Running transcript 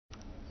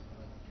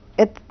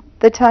At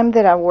the time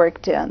that I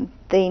worked,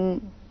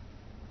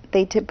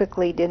 they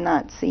typically did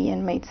not see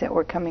inmates that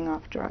were coming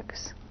off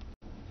drugs.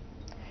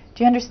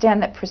 Do you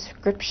understand that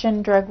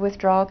prescription drug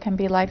withdrawal can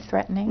be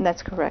life-threatening?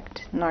 That's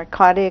correct.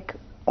 Narcotic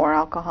or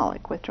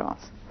alcoholic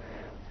withdrawals.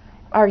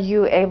 Are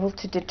you able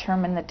to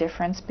determine the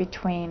difference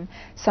between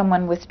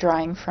someone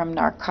withdrawing from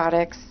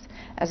narcotics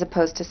as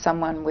opposed to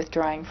someone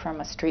withdrawing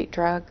from a street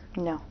drug?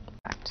 No.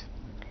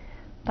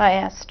 I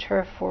asked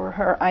her for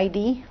her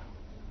ID,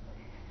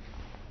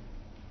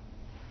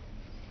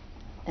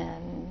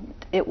 and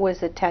it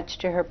was attached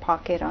to her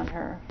pocket on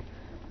her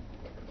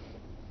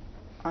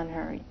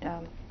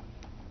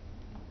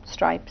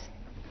stripes,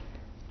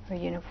 her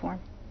uniform.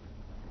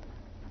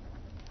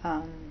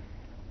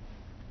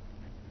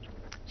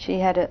 She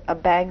had a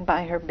bag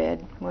by her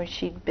bed where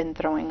she'd been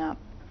throwing up.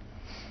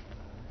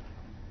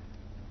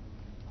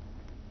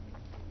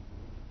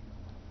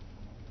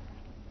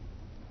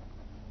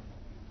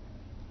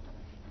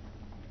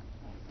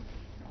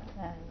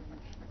 And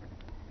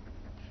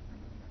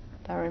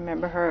I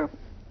remember her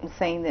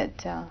saying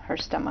that her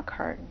stomach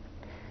hurt.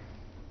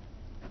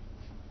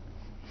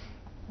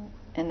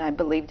 And I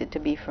believed it to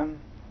be from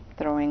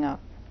throwing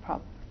up,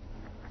 probably.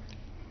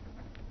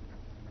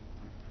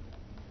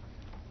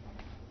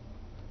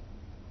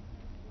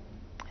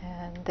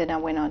 And then I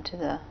went on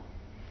to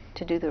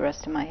do the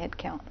rest of my head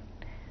count.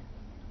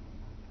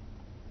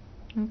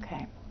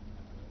 Okay.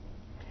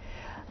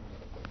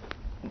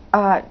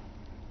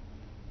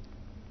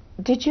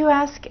 Did you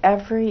ask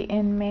every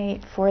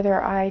inmate for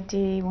their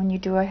ID when you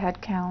do a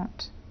head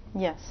count?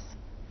 Yes.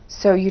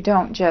 So you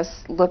don't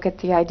just look at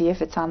the ID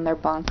if it's on their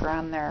bunk or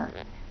on their...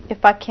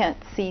 If I can't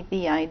see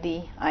the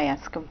ID, I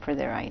ask them for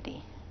their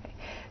ID.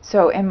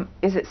 So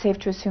is it safe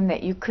to assume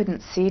that you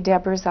couldn't see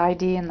Deborah's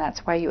ID and that's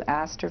why you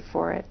asked her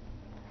for it?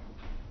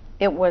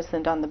 It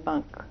wasn't on the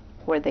bunk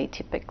where they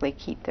typically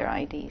keep their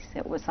IDs.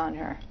 It was on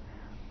her,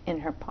 in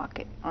her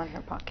pocket, on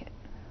her pocket.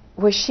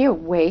 Was she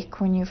awake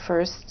when you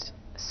first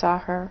saw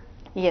her?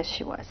 Yes,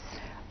 she was.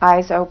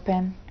 Eyes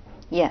open?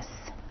 Yes.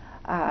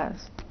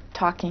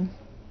 Talking?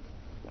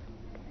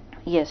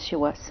 Yes, she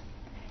was.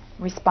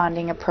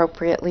 Responding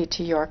appropriately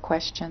to your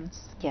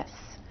questions? Yes.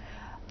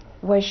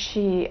 Was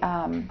she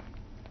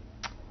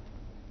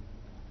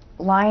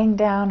lying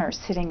down or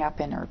sitting up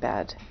in her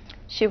bed?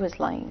 She was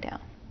lying down.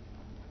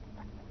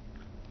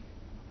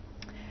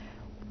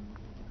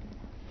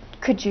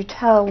 Could you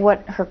tell what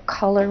her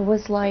color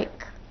was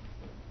like?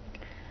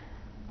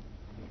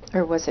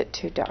 Or was it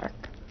too dark?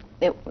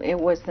 It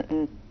was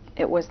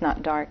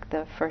not dark.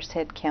 The first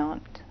head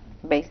count,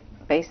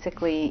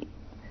 basically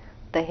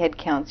the head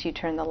counts, you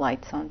turn the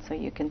lights on so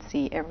you can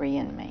see every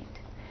inmate.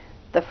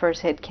 The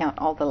first head count,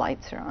 all the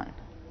lights are on.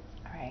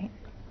 All right.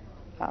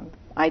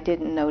 I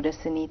didn't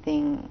notice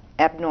anything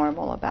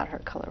abnormal about her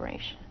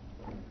coloration.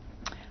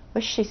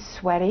 Was she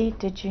sweaty?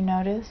 Did you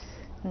notice?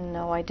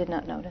 No, I did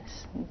not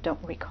notice.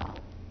 Don't recall.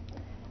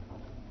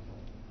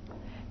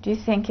 Do you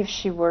think if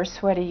she were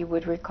sweaty you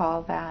would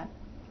recall that?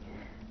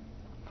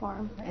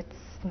 It's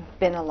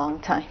been a long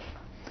time.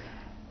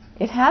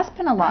 It has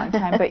been a long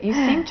time, but you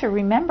seem to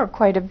remember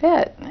quite a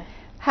bit.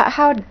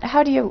 How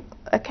do you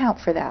account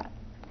for that?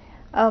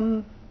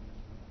 I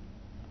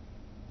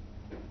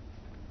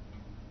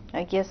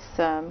guess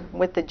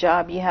with the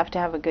job you have to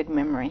have a good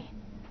memory.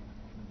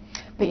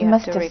 But you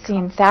must have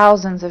seen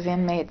thousands of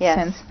inmates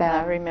since then.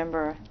 Yes, I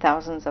remember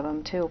thousands of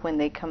them too. When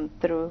they come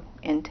through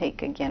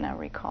intake again, I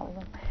recall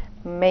them.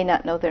 May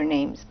not know their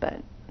names,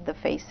 but the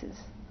faces.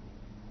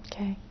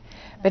 Okay.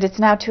 But it's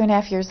now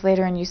 2.5 years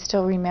later and you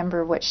still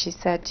remember what she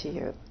said to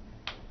you?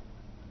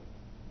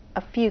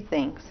 A few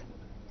things.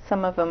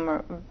 Some of them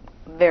are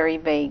very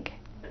vague.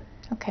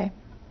 Okay.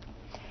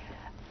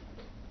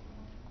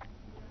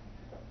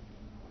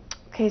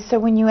 Okay, so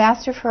when you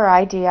asked her for her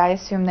ID, I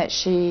assume that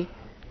she,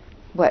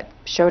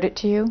 showed it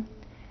to you?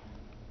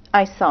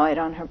 I saw it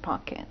on her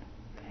pocket.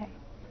 Okay.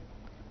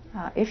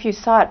 If you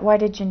saw it, why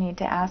did you need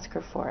to ask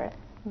her for it?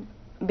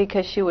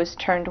 Because she was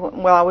turned,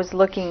 well, I was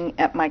looking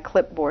at my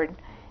clipboard,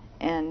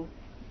 and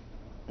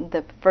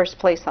the first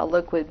place I'll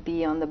look would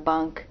be on the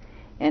bunk,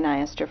 and I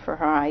asked her for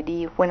her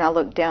ID. When I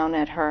looked down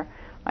at her,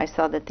 I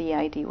saw that the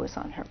ID was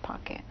on her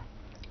pocket.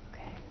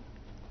 Okay.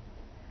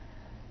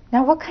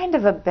 Now, what kind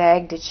of a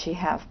bag did she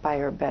have by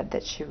her bed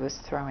that she was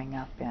throwing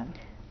up in?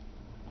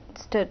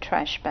 It's a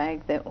trash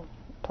bag,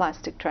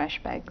 plastic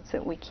trash bags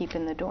that we keep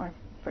in the dorm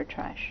for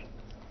trash.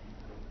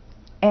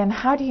 And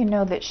how do you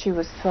know that she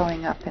was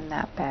throwing up in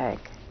that bag?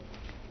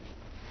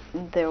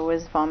 There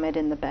was vomit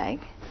in the bag.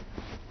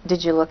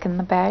 Did you look in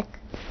the bag?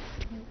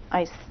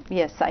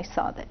 Yes, I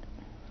saw that.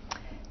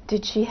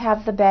 Did she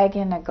have the bag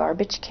in a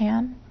garbage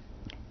can?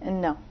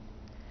 No.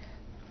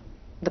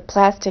 The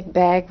plastic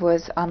bag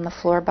was on the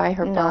floor by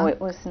her bunk? No, it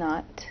was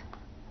not.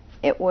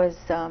 It was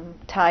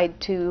tied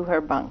to her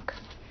bunk.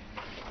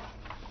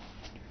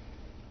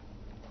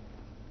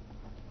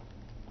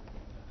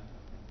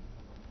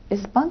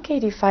 Is bunk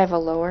 85 a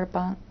lower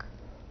bunk?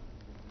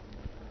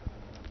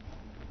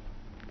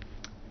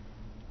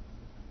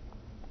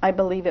 I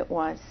believe it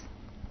was.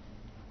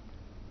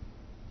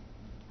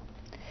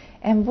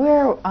 And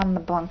where on the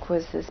bunk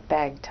was this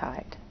bag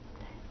tied?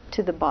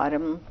 To the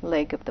bottom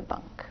leg of the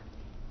bunk.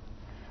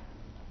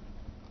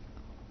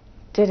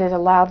 Did it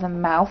allow the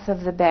mouth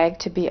of the bag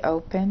to be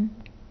open?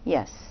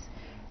 Yes.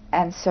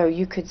 And so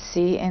you could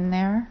see in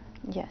there?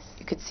 Yes.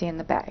 You could see in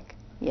the bag?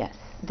 Yes.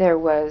 There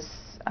was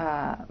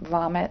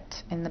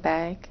vomit in the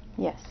bag?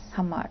 Yes.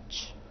 How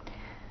much?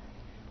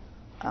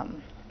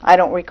 I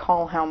don't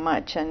recall how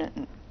much,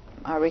 and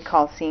I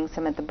recall seeing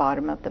some at the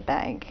bottom of the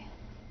bag.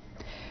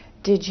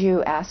 Did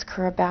you ask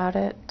her about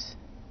it?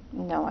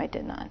 No, I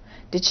did not.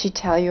 Did she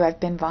tell you I've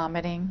been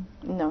vomiting?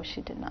 No,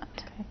 she did not.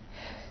 Okay.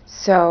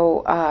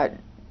 So,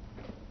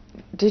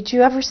 did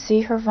you ever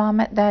see her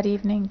vomit that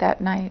evening,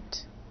 that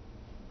night?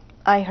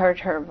 I heard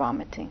her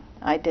vomiting.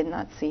 I did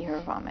not see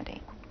her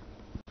vomiting.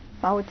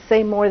 I would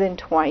say more than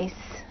twice.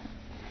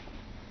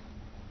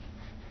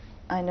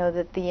 I know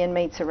that the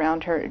inmates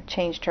around her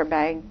changed her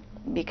bag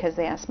because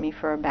they asked me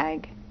for a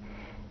bag,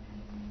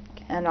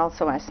 and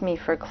also asked me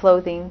for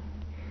clothing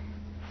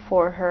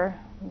for her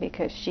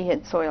because she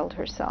had soiled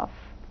herself.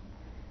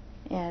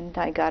 And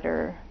I got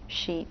her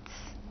sheets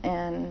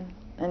and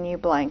a new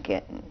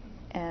blanket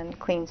and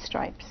clean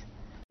stripes.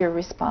 Your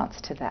response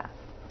to that?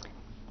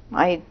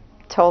 I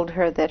told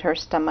her that her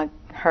stomach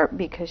hurt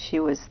because she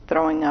was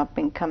throwing up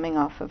and coming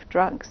off of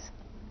drugs.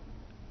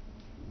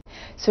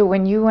 So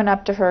when you went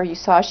up to her, you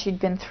saw she'd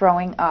been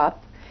throwing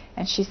up,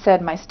 and she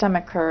said, "My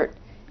stomach hurt."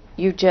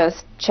 You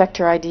just checked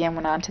her ID and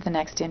went on to the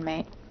next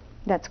inmate?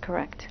 That's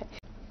correct.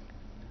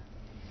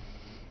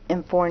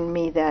 Informed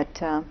me that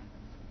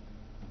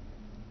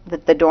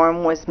that the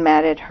dorm was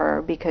mad at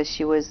her because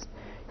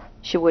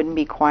she wouldn't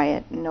be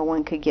quiet. No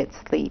one could get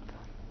sleep.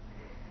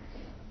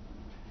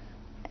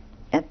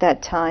 At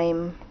that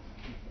time,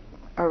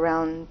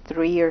 around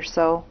 3 or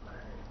so,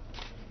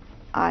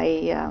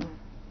 I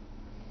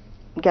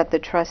got the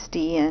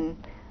trustee and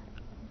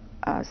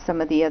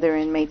some of the other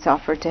inmates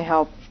offered to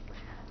help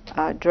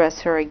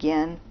dress her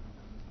again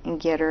and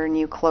get her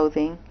new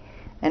clothing.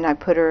 And I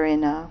put her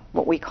in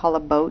what we call a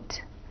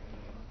boat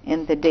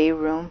in the day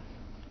room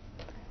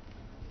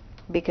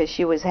because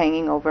she was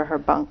hanging over her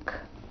bunk.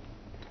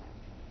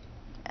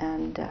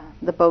 And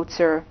the boats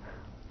are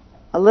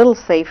a little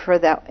safer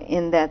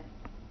in that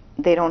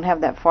they don't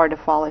have that far to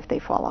fall if they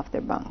fall off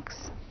their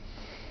bunks.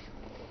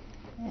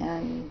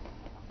 And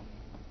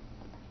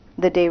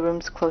the day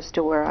room's close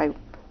to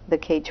the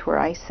cage where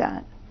I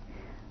sat.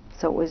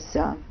 So it was,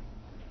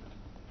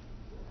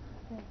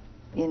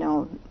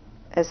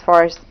 as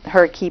far as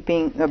her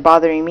keeping or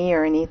bothering me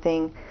or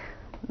anything,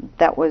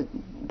 that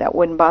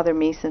wouldn't bother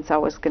me since I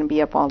was going to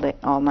be up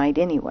all night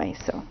anyway.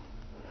 So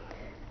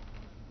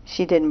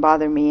she didn't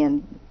bother me,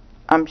 and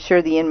I'm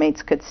sure the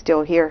inmates could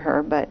still hear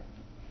her, but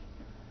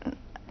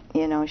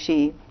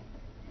she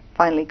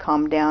finally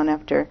calmed down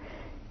after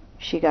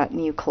she got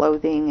new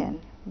clothing and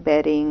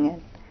bedding,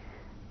 and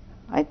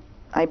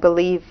I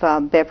believe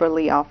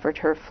Beverly offered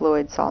her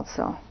fluids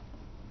also.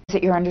 Is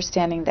it your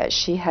understanding that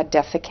she had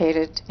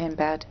defecated in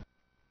bed?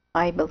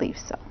 I believe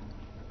so.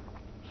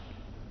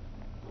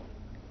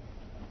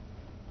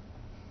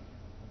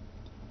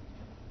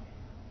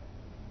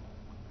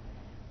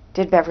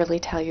 Did Beverly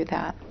tell you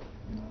that?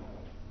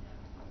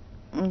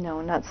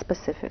 No, not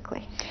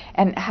specifically.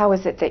 And how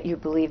is it that you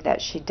believe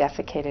that she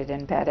defecated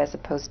in bed as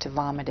opposed to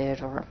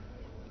vomited or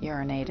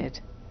urinated?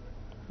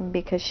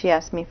 Because she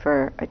asked me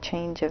for a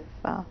change of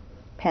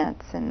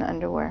pants and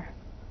underwear.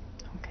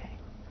 Okay.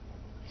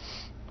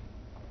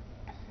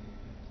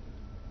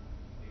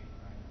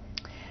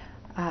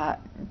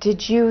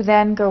 Did you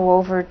then go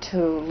over to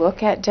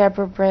look at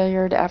Deborah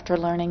Braillard after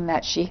learning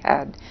that she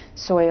had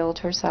soiled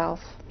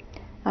herself?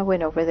 I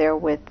went over there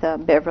with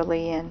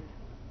Beverly and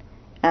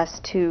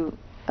asked 2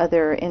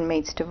 other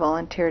inmates to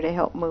volunteer to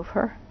help move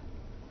her.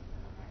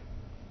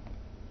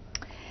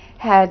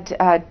 Had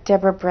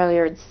Deborah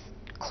Braillard's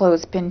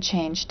clothes been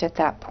changed at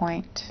that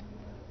point?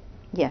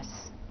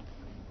 Yes.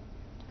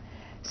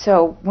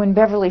 So when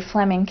Beverly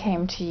Fleming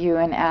came to you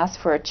and asked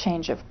for a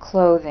change of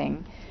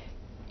clothing,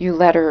 you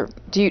let her,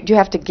 do you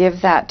have to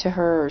give that to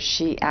her, or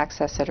she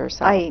access it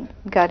herself? I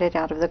got it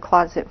out of the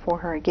closet for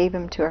her, gave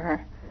them to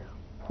her.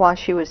 While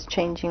she was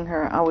changing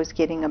her, I was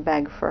getting a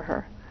bag for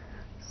her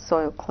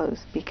soiled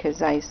clothes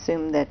because I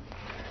assumed that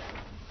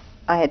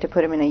I had to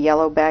put them in a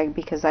yellow bag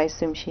because I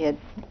assumed she had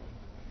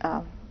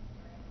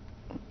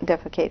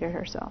defecated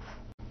herself.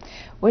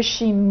 Was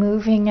she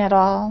moving at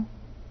all?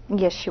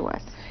 Yes, she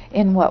was.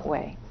 In what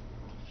way?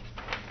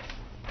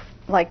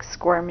 Like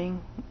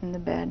squirming in the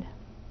bed.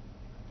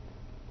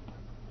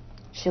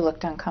 She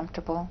looked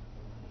uncomfortable?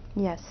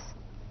 Yes.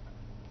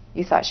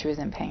 You thought she was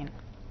in pain?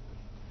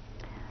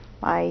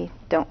 I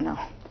don't know.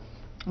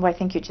 Well, I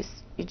think you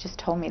just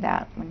told me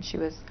that when she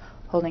was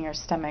holding her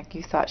stomach,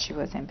 you thought she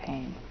was in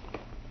pain.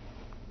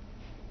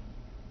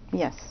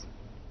 Yes.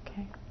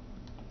 Okay.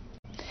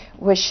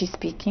 Was she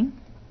speaking?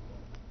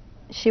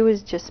 She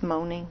was just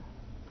moaning.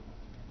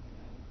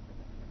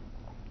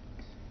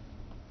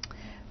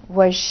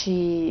 Was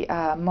she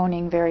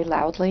moaning very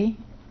loudly?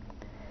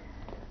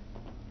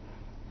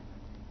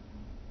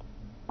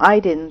 I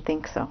didn't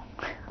think so.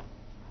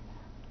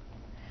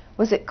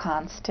 Was it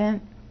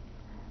constant?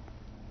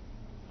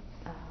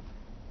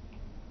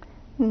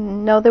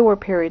 No, there were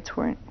periods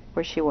where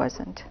she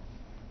wasn't.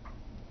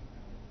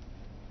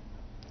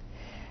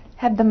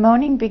 Had the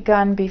moaning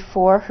begun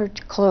before her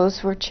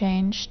clothes were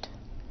changed?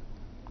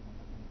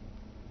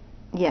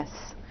 Yes.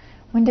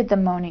 When did the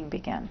moaning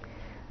begin?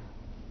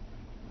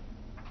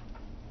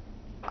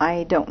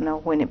 I don't know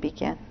when it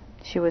began.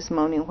 She was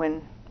moaning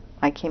when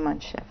I came on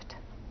shift.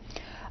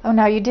 Oh,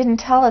 now you didn't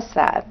tell us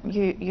that.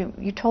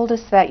 You told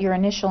us that your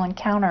initial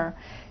encounter,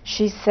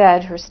 she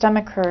said her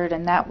stomach hurt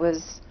and that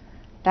was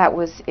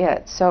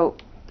it. So,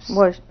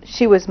 well,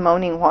 she was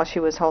moaning while she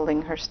was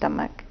holding her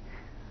stomach.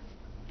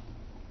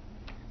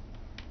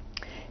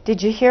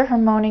 did you hear her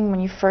moaning when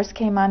you first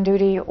came on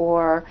duty,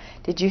 or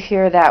did you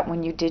hear that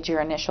when you did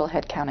your initial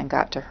head count and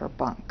got to her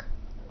bunk?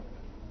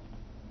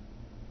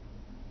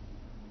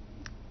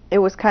 It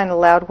was kind of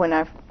loud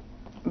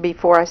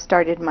before I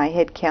started my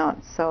head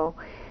count, so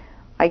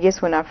I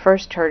guess when I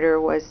first heard her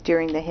was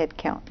during the head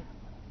count.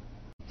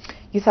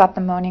 You thought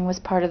the moaning was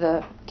part of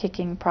the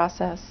kicking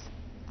process?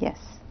 Yes.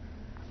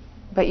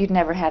 But you'd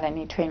never had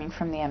any training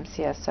from the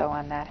MCSO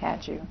on that,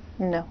 had you?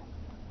 No.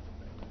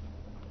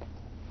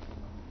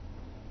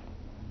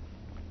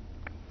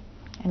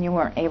 And you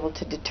weren't able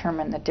to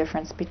determine the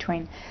difference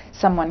between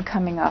someone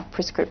coming off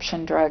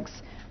prescription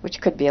drugs, which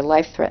could be a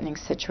life-threatening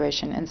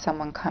situation, and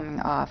someone coming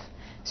off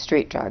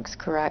street drugs,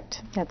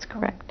 correct? That's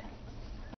correct.